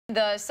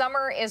The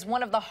summer is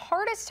one of the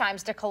hardest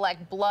times to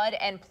collect blood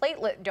and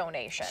platelet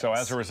donations. So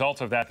as a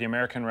result of that, the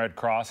American Red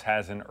Cross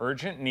has an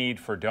urgent need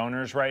for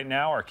donors right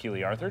now. Our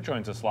Keely Arthur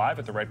joins us live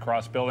at the Red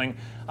Cross building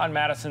on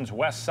Madison's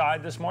west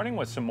side this morning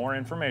with some more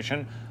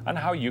information on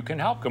how you can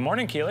help. Good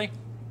morning, Keely.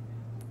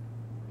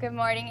 Good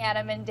morning,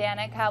 Adam and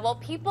Danica. Well,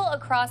 people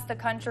across the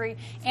country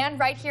and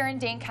right here in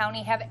Dane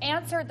County have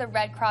answered the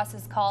Red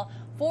Cross's call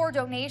for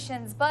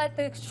donations, but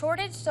the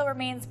shortage still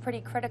remains pretty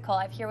critical.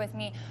 I have here with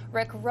me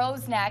Rick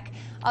Rosneck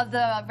of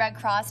the Red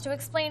Cross to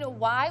explain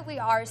why we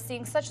are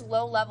seeing such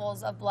low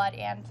levels of blood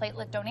and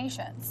platelet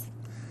donations.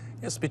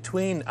 Yes,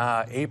 between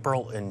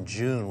April and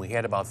June, we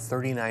had about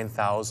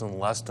 39,000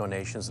 less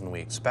donations than we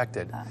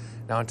expected.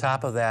 Now, on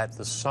top of that,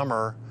 the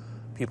summer,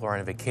 people are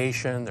on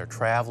vacation, they're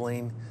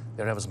traveling, they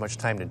don't have as much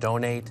time to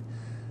donate.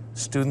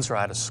 Students are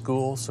out of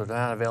school, so they're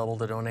not available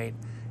to donate.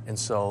 And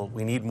so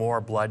we need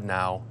more blood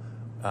now.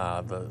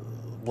 The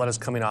blood is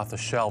coming off the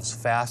shelves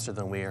faster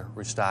than we are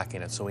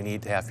restocking it, so we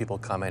need to have people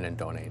come in and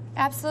donate.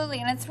 Absolutely,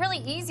 and it's really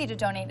easy to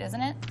donate,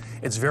 isn't it?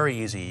 It's very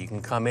easy. You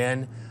can come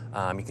in,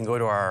 you can go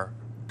to our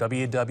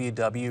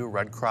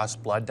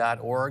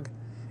www.redcrossblood.org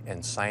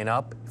and sign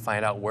up,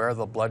 find out where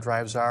the blood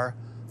drives are,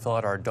 fill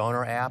out our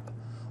donor app,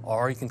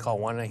 or you can call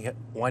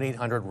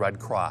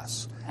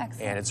 1-800-RED-CROSS.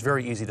 Excellent. And it's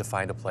very easy to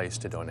find a place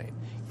to donate.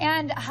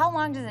 And how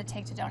long does it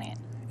take to donate?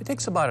 It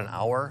takes about an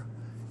hour.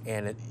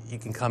 And you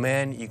can come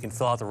in, you can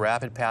fill out the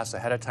rapid pass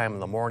ahead of time in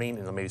the morning, and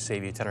it'll maybe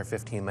save you 10 or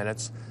 15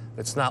 minutes.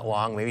 It's not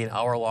long, maybe an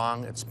hour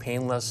long. It's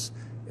painless,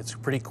 it's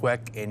pretty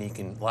quick, and you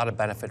can a lot of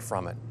benefit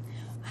from it.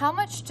 How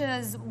much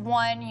does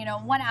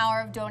 1 hour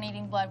of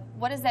donating blood,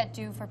 what does that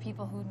do for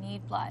people who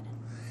need blood?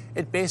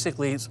 It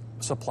basically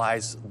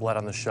supplies blood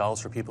on the shelves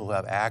for people who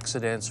have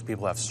accidents, for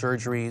people who have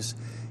surgeries.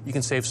 You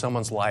can save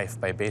someone's life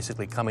by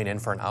basically coming in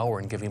for an hour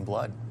and giving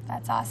blood.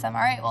 That's awesome.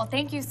 All right, well,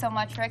 thank you so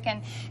much, Rick.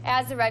 And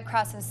as the Red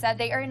Cross has said,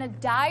 they are in a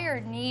dire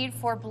need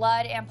for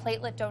blood and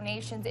platelet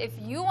donations. If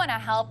you want to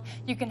help,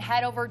 you can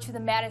head over to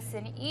the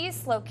Madison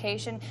East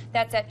location.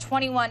 That's at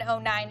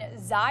 2109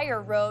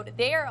 Zier Road.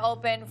 They are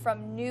open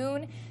from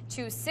noon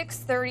to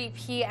 6:30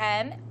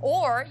 p.m.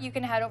 Or you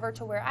can head over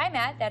to where I'm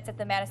at. That's at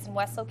the Madison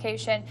West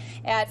location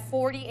at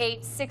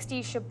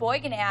 4860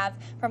 Sheboygan Ave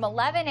from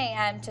 11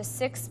 a.m. to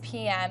 6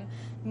 p.m.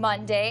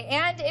 Monday.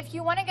 And if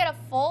you want to get a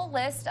full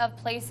list of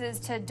places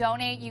to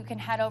donate, you can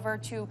head over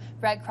to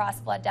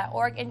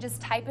redcrossblood.org and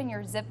just type in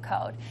your zip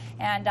code.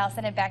 And I'll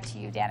send it back to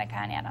you, Danica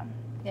and Adam.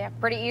 Yeah,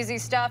 pretty easy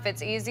stuff.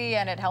 It's easy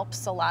and it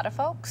helps a lot of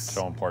folks.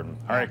 So important.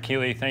 All right,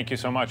 Keely, thank you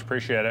so much.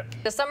 Appreciate it.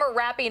 The summer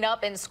wrapping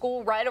up and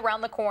school right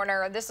around the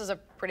corner. This is a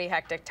pretty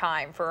hectic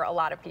time for a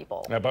lot of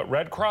people. Yeah, but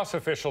Red Cross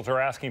officials are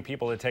asking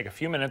people to take a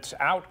few minutes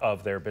out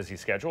of their busy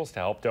schedules to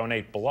help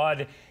donate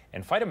blood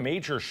and fight a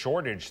major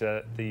shortage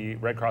that the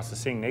Red Cross is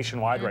seeing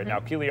nationwide right now.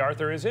 Keely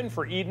Arthur is in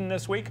for Eden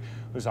this week,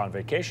 who's on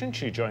vacation.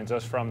 She joins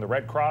us from the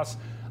Red Cross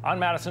on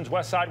Madison's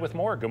west side with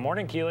more. Good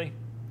morning, Keely.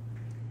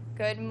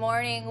 Good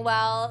morning.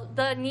 Well,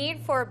 the need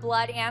for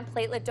blood and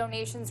platelet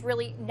donations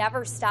really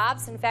never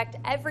stops. In fact,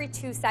 every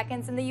 2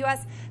 seconds in the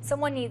U.S.,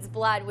 someone needs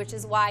blood, which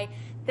is why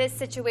this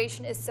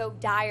situation is so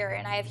dire.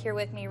 And I have here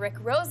with me Rick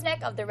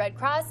Rosneck of the Red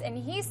Cross, and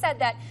he said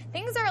that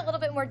things are a little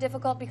bit more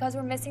difficult because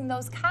we're missing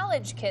those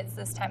college kids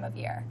this time of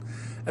year.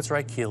 That's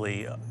right,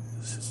 Keely.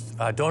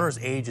 Donors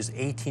ages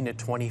 18 to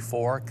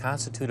 24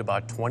 constitute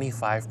about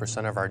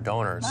 25% of our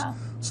donors. Wow.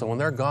 So when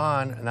they're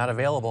gone and not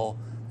available,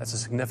 that's a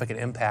significant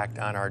impact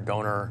on our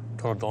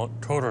total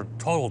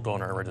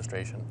donor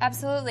registration.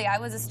 Absolutely. I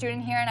was a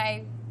student here and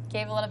I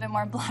gave a little bit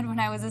more blood when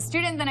I was a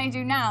student than I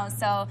do now,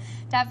 so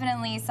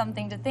definitely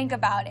something to think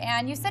about.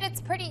 And you said it's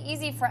pretty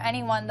easy for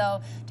anyone, though,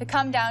 to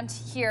come down to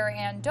here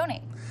and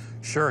donate.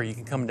 Sure, you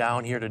can come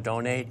down here to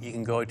donate. You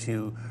can go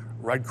to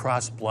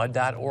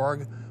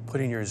redcrossblood.org,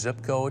 put in your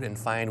zip code and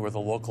find where the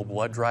local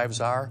blood drives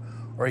are,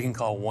 or you can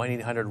call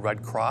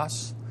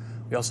 1-800-RED-CROSS.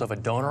 We also have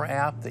a donor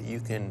app that you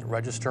can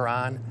register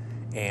on,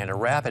 and a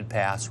rapid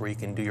pass where you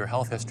can do your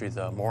health history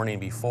the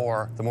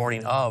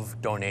morning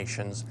of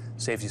donations.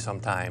 Saves you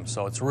some time,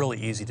 so it's really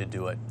easy to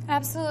do it.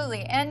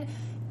 Absolutely. And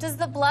does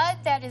the blood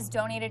that is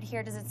donated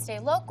here, does it stay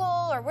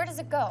local or where does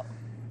it go?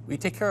 We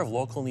take care of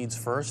local needs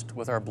first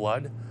with our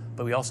blood,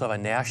 but we also have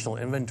a national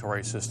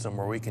inventory system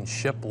where we can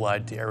ship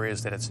blood to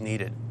areas that it's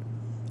needed.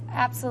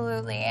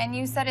 Absolutely. And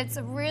you said it's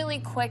a really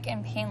quick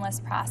and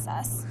painless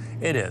process.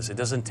 It is. It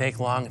doesn't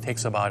take long. It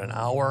takes about an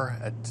hour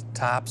at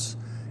tops.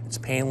 It's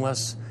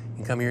painless. You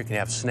can come here, you can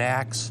have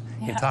snacks,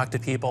 you can talk to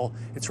people.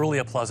 It's really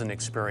a pleasant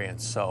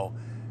experience, so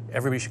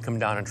everybody should come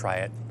down and try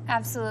it.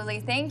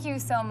 Absolutely. Thank you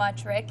so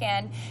much, Rick.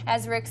 And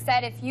as Rick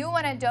said, if you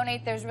want to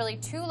donate, there's really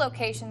 2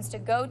 locations to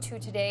go to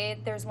today.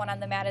 There's one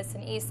on the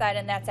Madison East side,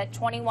 and that's at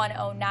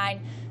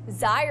 2109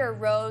 Zier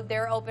Road.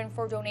 They're open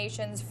for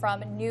donations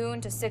from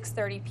noon to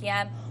 6:30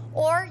 p.m.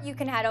 or you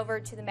can head over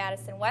to the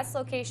Madison West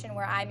location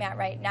where I'm at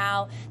right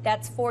now.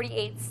 That's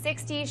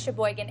 4860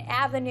 Sheboygan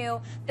Avenue.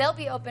 They'll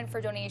be open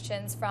for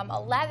donations from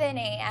 11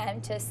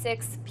 a.m. to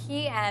 6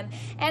 p.m.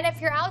 And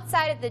if you're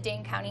outside of the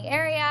Dane County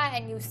area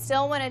and you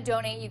still want to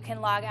donate, you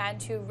can log on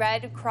to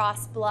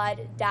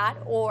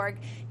redcrossblood.org.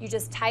 You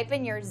just type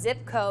in your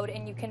zip code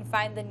and you can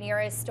find the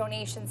nearest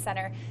donation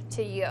center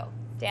to you.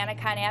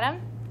 Danica and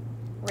Adam?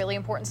 Really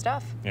important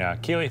stuff. Yeah,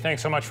 Keely,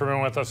 thanks so much for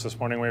being with us this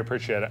morning. We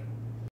appreciate it.